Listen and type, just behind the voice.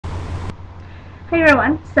Hey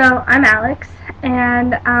everyone, so I'm Alex,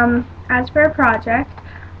 and as for a project,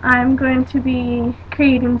 I'm going to be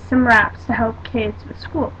creating some raps to help kids with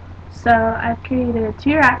school. So I've created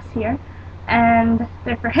 2 raps here, and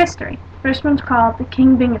they're for history. First one's called the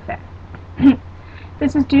Byng affair.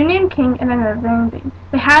 This is dude named King and another named Byng.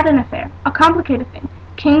 They had an affair, a complicated thing.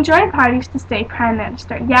 King joined parties to stay Prime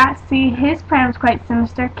Minister. Yeah, see, his plan was quite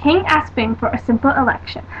sinister. King asked Byng for a simple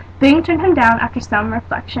election. Byng turned him down after some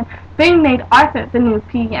reflection. Byng made Arthur the new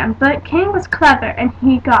PM, but King was clever and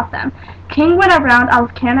he got them. King went around all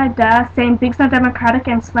of Canada saying Byng's not democratic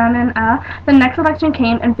and slamming'a. The next election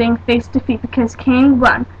came and Byng faced defeat because King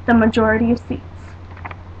won the majority of seats.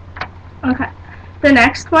 Okay, the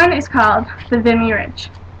next one is called the Vimy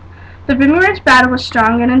Ridge. The Vimy Ridge battle was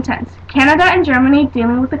strong and intense. Canada and Germany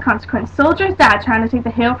dealing with the consequence. Soldiers died trying to take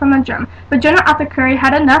the hill from a German, but General Arther Currie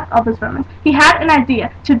had enough of those Vermans. He had an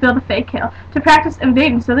idea to build a fake hill, to practice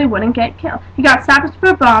invading so they wouldn't get killed. He got sappers to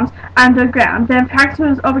put bombs underground. Then practice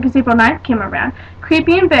was over because Aprl 9th came around.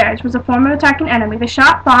 Creepy and bears was a form of attacking enemy. They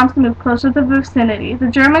shot bombs to move closer to the vicinity.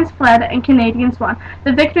 The Germans fled and Canadians won.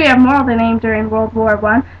 The victory of Moral they named during World War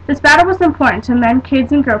I. This battle was important to men,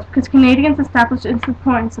 kids, and girls because Canadians established its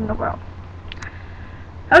importance in the world.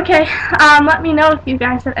 Okay, let me know if you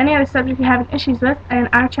guys have any other subject you're having issues with, and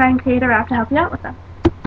I'll try and create a rap to help you out with them.